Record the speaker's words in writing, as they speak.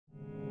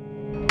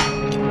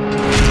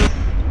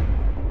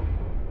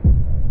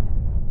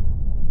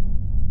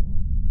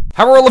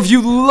How are all of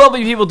you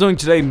lovely people doing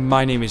today?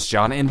 My name is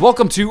John, and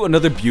welcome to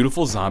another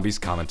beautiful Zombies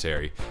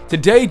commentary.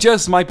 Today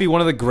just might be one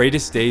of the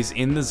greatest days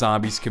in the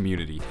Zombies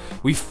community.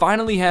 We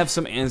finally have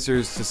some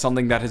answers to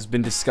something that has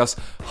been discussed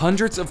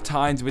hundreds of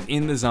times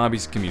within the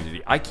Zombies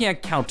community. I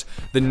can't count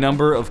the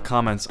number of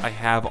comments I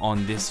have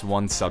on this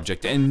one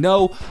subject, and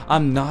no,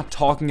 I'm not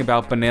talking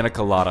about Banana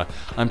Colada.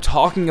 I'm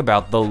talking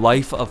about the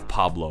life of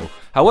Pablo.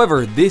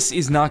 However, this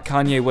is not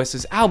Kanye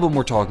West's album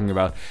we're talking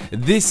about.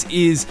 This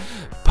is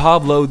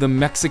Pablo, the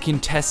Mexican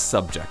test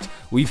subject.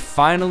 We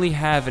finally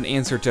have an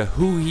answer to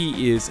who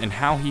he is and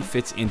how he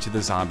fits into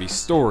the zombie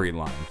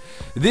storyline.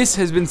 This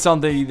has been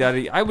something that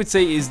I would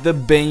say is the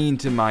bane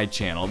to my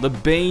channel, the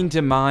bane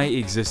to my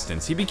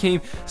existence. He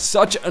became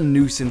such a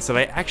nuisance that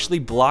I actually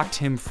blocked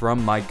him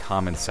from my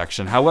comment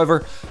section.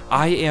 However,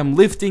 I am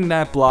lifting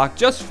that block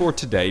just for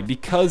today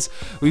because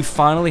we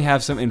finally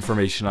have some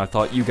information I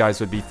thought you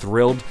guys would be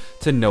thrilled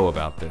to know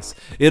about this.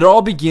 It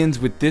all begins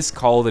with this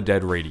Call of the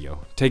Dead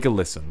radio. Take a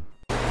listen.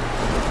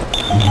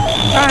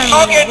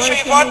 Target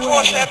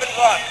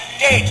 31471,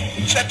 date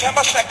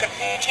September 2nd,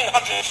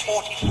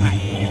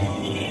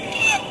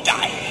 1845.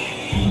 Die.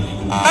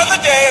 Another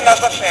day,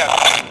 another fair.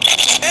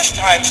 This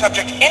time,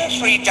 subject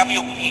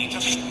N3WP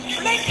just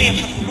slightly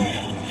at the floor.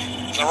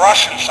 The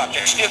Russian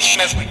subject still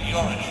smells like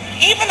urine,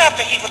 even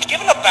after he was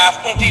given a bath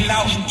and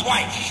deloused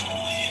twice.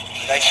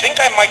 And I think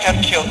I might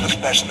have killed the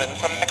specimen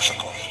from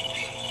Mexico.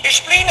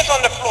 His spleen is on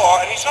the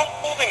floor and he's not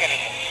moving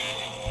anymore.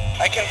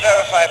 I can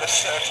verify with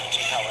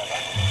certainty, however,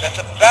 that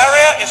the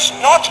barrier is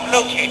not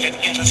located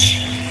in the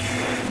sheet.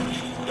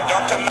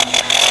 Dr.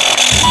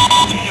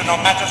 No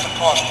matters of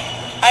course.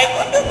 I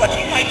wonder what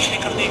he might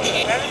think of the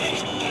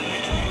experiment.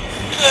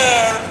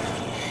 Girl.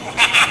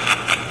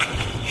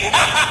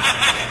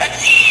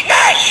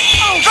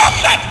 Drop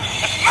that!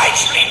 My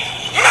spleen!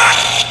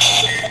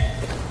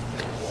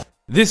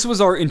 This was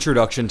our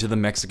introduction to the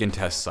Mexican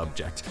test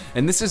subject,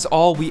 and this is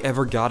all we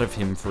ever got of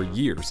him for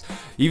years.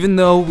 Even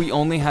though we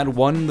only had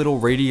one little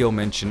radio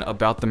mention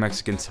about the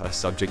Mexican test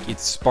subject,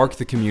 it sparked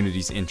the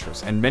community's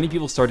interest, and many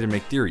people started to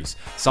make theories.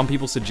 Some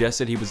people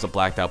suggested he was the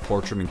blacked out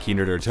portrait in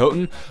Kino der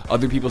Toten,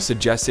 other people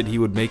suggested he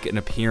would make an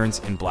appearance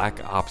in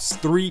Black Ops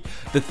 3.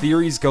 The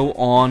theories go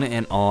on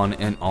and on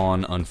and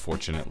on,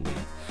 unfortunately.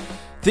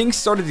 Things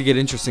started to get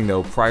interesting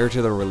though prior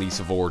to the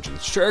release of Origins.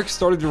 Treyarch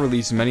started to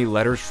release many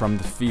letters from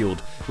the field,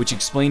 which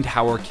explained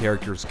how our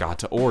characters got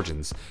to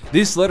Origins.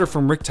 This letter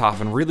from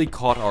Richtofen really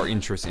caught our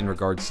interest in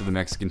regards to the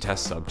Mexican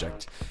test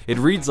subject. It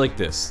reads like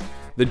this: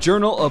 "The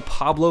journal of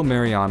Pablo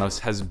Marianos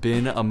has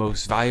been a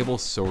most valuable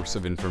source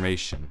of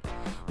information.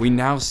 We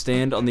now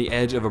stand on the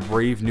edge of a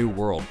brave new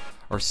world.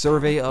 Our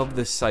survey of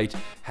the site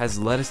has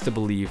led us to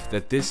believe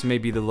that this may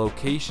be the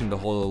location to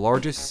hold the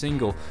largest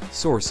single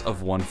source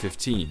of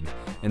 115.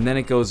 And then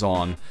it goes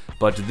on,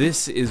 but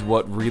this is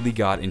what really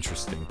got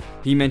interesting.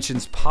 He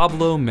mentions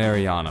Pablo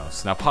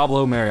Marianos. Now,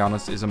 Pablo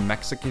Marianos is a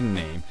Mexican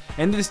name,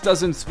 and this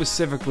doesn't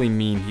specifically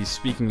mean he's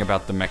speaking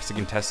about the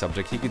Mexican test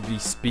subject. He could be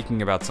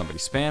speaking about somebody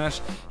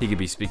Spanish, he could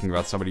be speaking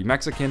about somebody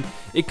Mexican,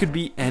 it could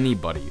be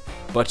anybody.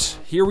 But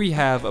here we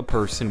have a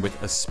person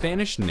with a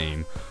Spanish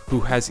name who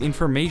has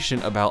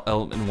information about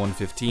Element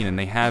 115, and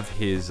they have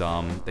his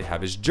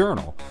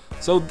journal.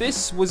 So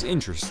this was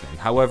interesting.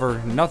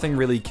 However, nothing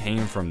really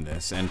came from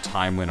this, and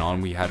time went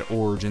on. We had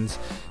Origins,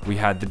 we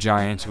had The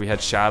Giant, we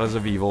had Shadows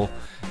of Evil,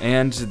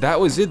 and that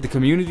was it. The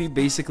community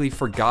basically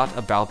forgot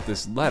about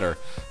this letter.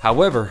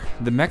 However,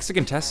 the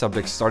Mexican test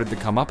subject started to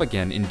come up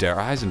again in Der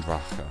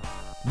Eisendrache.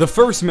 The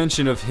first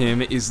mention of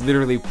him is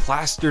literally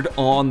plastered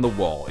on the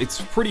wall.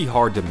 It's pretty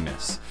hard to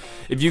miss.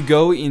 If you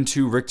go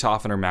into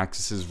Richtofen or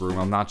Maxis's room,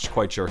 I'm not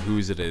quite sure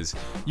whose it is,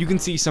 you can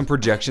see some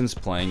projections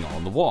playing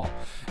on the wall.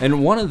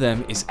 And one of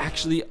them is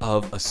actually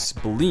of a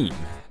spleen.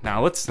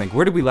 Now let's think,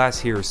 where did we last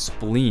hear a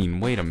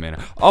spleen? Wait a minute.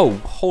 Oh,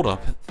 hold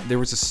up. There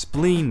was a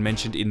spleen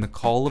mentioned in the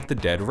Call of the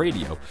Dead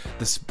radio.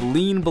 The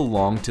spleen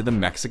belonged to the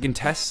Mexican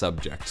test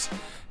subjects.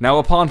 Now,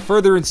 upon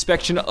further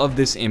inspection of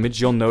this image,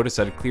 you'll notice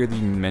that it clearly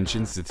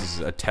mentions that this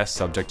is a test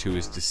subject who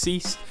is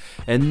deceased,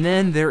 and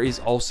then there is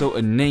also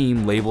a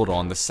name labeled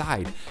on the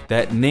side.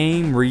 That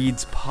name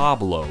reads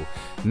Pablo.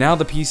 Now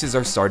the pieces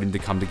are starting to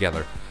come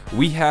together.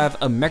 We have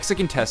a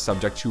Mexican test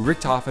subject who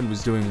Richtofen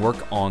was doing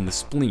work on the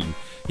spleen.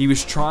 He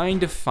was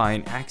trying to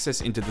find access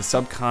into the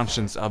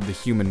subconscious of the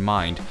human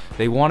mind.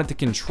 They wanted to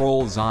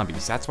control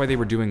zombies. That's why they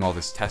were doing all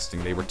this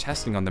testing. They were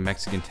testing on the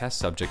Mexican test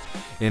subject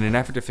in an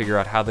effort to figure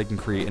out how they can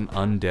create an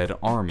undead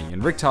army.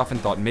 And Richtofen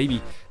thought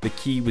maybe the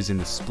key was in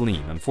the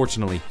spleen.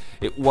 Unfortunately,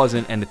 it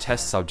wasn't, and the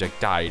test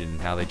subject died, and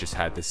now they just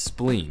had this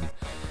spleen.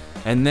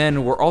 And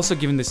then we're also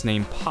given this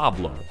name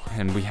Pablo,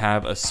 and we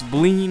have a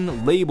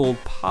spleen labeled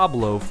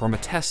Pablo from a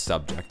test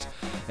subject.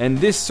 And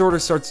this sort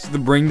of starts to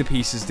bring the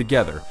pieces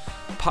together.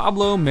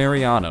 Pablo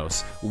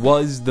Marianos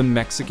was the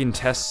Mexican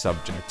test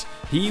subject.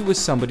 He was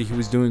somebody who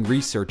was doing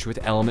research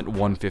with element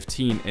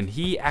 115, and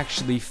he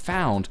actually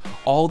found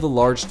all the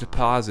large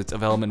deposits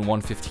of element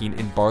 115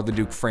 in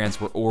Bar-le-Duc,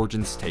 France, where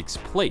Origins takes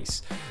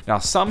place. Now,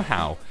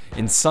 somehow,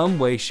 in some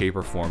way, shape,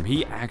 or form,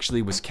 he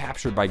actually was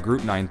captured by Group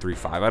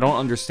 935. I don't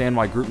understand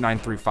why Group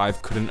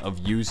 935 couldn't have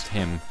used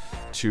him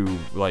to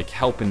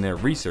help in their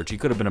research. He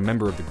could have been a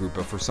member of the group,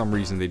 but for some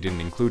reason they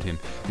didn't include him.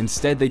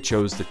 Instead, they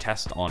chose to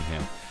test on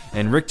him.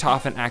 And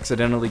Richthofen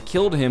accidentally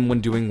killed him when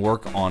doing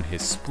work on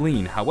his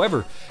spleen.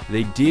 However,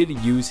 they did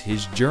use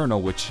his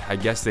journal, which I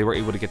guess they were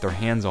able to get their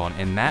hands on,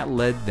 and that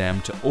led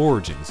them to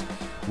Origins,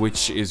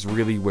 which is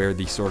really where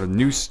the sort of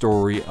new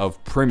story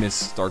of Primus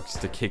starts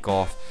to kick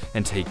off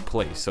and take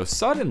place. So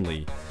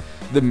suddenly,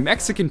 the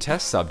Mexican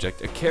test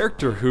subject, a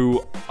character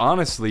who,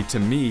 honestly, to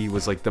me,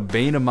 was like the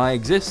bane of my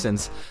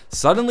existence,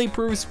 suddenly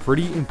proves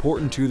pretty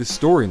important to the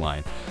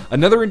storyline.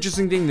 Another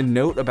interesting thing to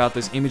note about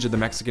this image of the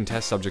Mexican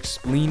test subject's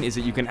spleen is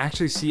that you can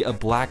actually see a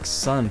black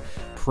sun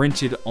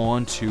printed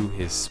onto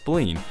his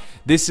spleen.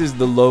 This is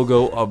the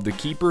logo of the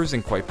Keepers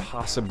and quite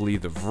possibly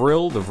the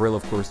Vril. The Vril,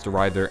 of course,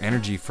 derive their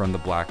energy from the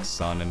black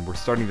sun, and we're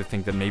starting to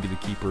think that maybe the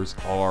Keepers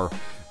are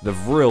the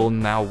Vril.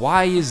 Now,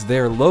 why is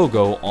their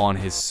logo on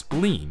his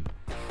spleen?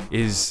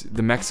 Is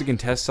the Mexican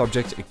test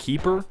subject a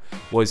keeper?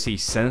 Was he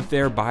sent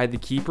there by the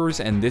Keepers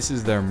and this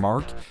is their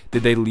mark?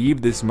 Did they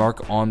leave this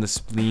mark on the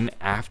spleen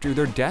after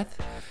their death?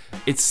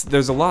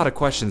 There's a lot of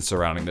questions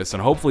surrounding this,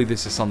 and hopefully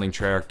this is something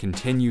Treyarch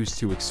continues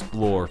to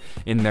explore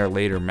in their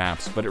later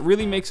maps, but it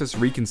really makes us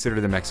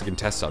reconsider the Mexican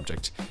test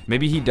subject.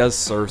 Maybe he does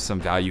serve some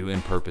value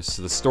and purpose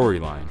to the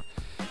storyline.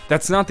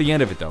 That's not the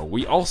end of it though.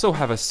 We also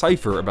have a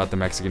cipher about the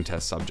Mexican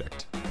test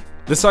subject.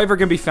 The cipher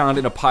can be found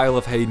in a pile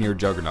of hay near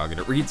Juggernog, and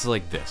it reads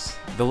like this.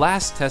 The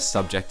last test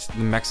subject,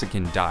 the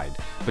Mexican, died,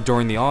 but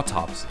during the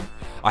autopsy,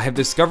 I have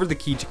discovered the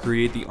key to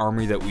create the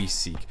army that we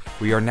seek.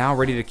 We are now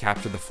ready to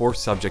capture the 4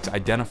 subjects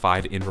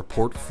identified in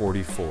Report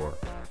 44.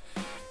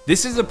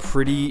 This is a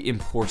pretty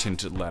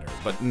important letter,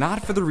 but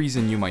not for the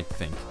reason you might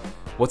think.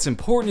 What's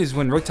important is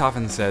when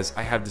Richthofen says,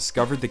 I have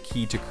discovered the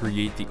key to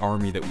create the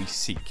army that we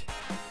seek.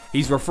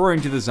 He's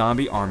referring to the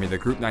zombie army that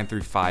Group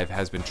 935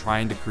 has been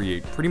trying to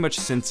create pretty much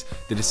since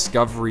the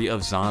discovery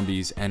of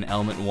zombies and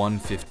Element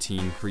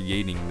 115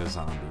 creating the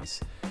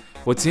zombies.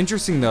 What's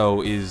interesting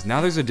though is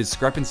now there's a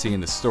discrepancy in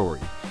the story.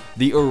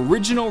 The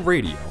original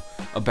radio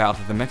about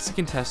the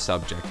Mexican test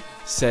subject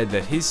said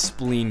that his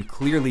spleen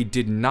clearly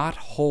did not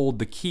hold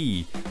the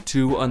key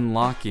to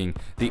unlocking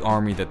the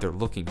army that they're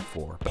looking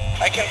for.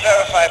 I can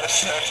verify with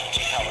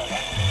certainty, however,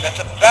 that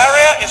the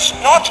barrier is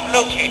not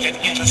located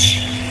in the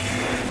spleen.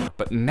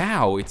 But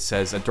now it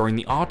says that during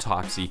the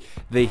autopsy,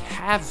 they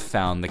have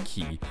found the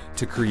key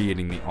to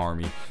creating the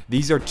army.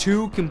 These are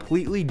 2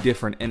 completely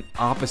different and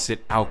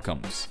opposite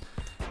outcomes.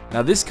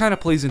 Now this kind of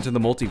plays into the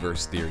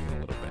multiverse theory a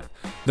little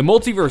bit. The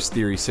multiverse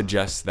theory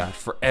suggests that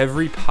for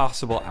every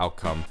possible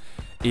outcome,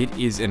 it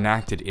is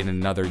enacted in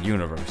another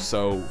universe.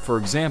 So, for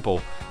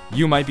example,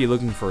 you might be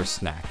looking for a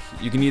snack.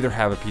 You can either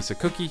have a piece of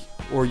cookie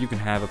or you can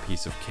have a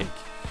piece of cake.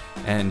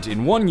 And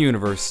in one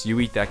universe, you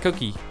eat that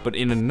cookie, but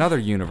in another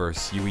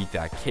universe, you eat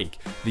that cake.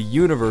 The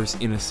universe,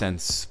 in a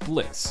sense,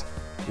 splits.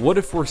 What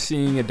if we're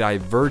seeing a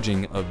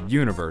diverging of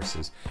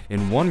universes?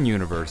 In one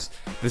universe,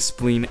 the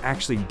spleen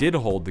actually did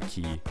hold the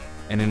key,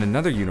 and in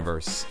another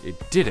universe, it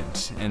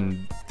didn't.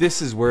 And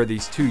this is where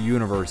these 2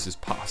 universes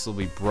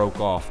possibly broke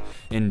off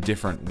in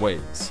different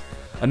ways.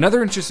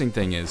 Another interesting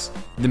thing is,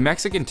 the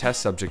Mexican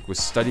test subject was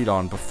studied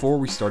on before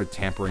we started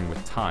tampering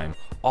with time.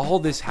 All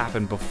this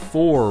happened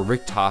before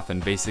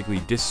Richthofen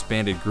basically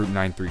disbanded Group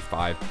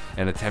 935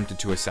 and attempted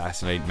to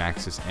assassinate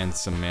Maxis and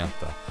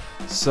Samantha.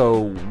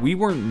 So we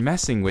weren't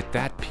messing with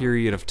that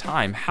period of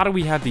time. How do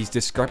we have these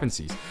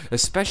discrepancies?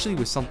 Especially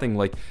with something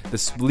like the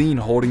spleen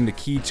holding the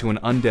key to an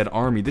undead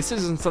army. This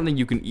isn't something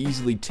you can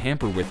easily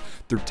tamper with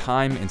through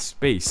time and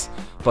space,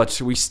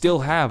 but we still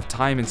have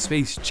time and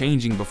space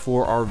changing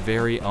before our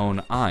very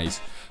own eyes.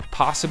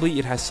 Possibly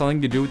it has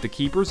something to do with the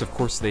Keepers. Of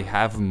course, they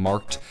have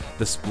marked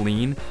the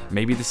spleen.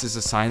 Maybe this is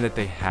a sign that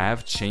they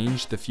have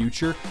changed the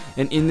future.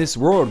 And in this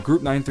world,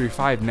 Group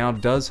 935 now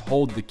does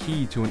hold the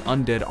key to an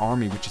undead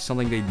army, which is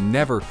something they've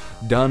never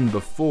done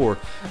before.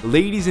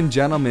 Ladies and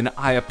gentlemen,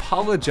 I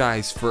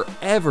apologize for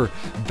ever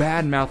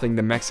bad-mouthing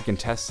the Mexican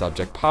test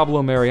subject.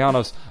 Pablo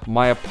Marianos,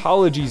 my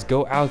apologies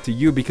go out to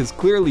you, because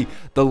clearly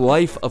the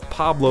life of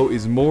Pablo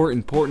is more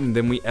important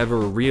than we ever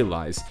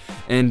realized.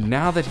 And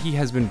now that he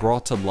has been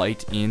brought to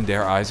light in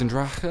Der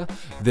Eisendrache,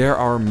 there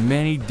are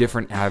many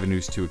different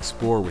avenues to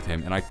explore with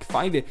him, and I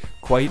find it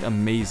quite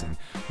amazing.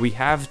 We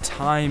have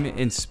time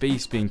and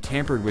space being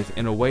tampered with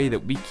in a way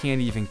that we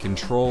can't even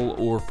control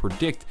or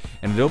predict,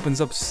 and it'll opens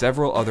up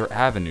several other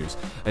avenues.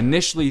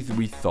 Initially,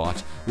 we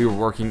thought we were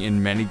working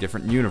in many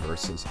different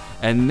universes,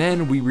 and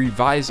then we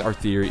revised our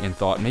theory and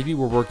thought maybe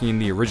we're working in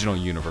the original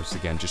universe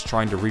again, just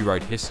trying to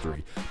rewrite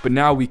history. But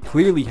now we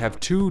clearly have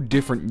two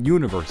different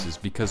universes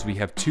because we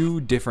have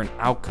two different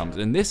outcomes,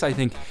 and this, I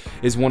think,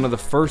 is one of the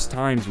first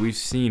times we've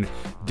seen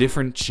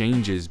different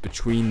changes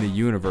between the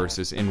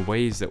universes in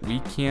ways that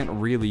we can't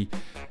really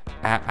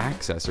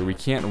access or we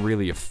can't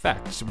really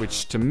affect,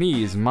 which to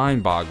me is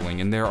mind-boggling,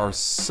 and there are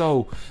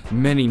so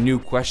many new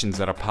questions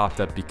that have popped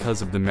up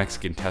because of the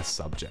Mexican test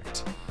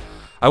subject.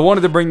 I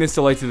wanted to bring this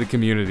to light to the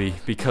community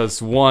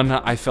because, one,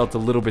 I felt a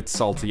little bit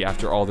salty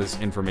after all this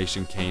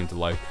information came to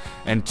light,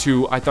 and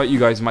two, I thought you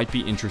guys might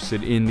be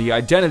interested in the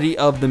identity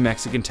of the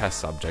Mexican test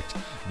subject.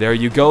 There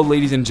you go,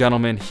 ladies and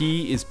gentlemen,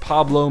 he is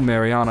Pablo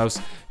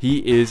Marianos. He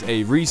is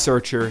a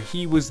researcher.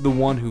 He was the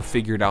one who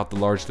figured out the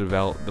large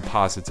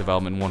deposits of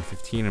element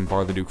 115 in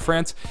Bar-le-Duc,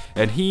 France,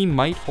 and he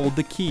might hold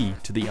the key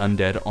to the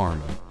undead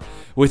army.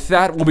 With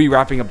that, we'll be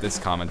wrapping up this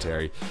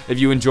commentary. If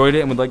you enjoyed it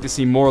and would like to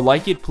see more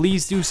like it,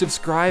 please do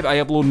subscribe. I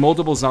upload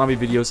multiple zombie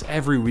videos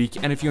every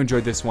week, and if you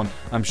enjoyed this one,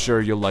 I'm sure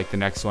you'll like the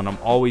next one. I'm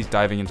always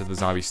diving into the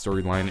zombie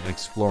storyline and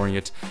exploring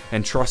it,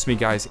 and trust me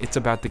guys, it's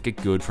about to get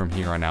good from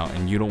here on out,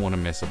 and you don't want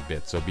to miss a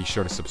bit, so be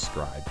sure to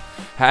subscribe.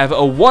 Have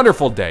a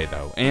wonderful day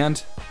though,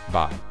 and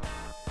bye.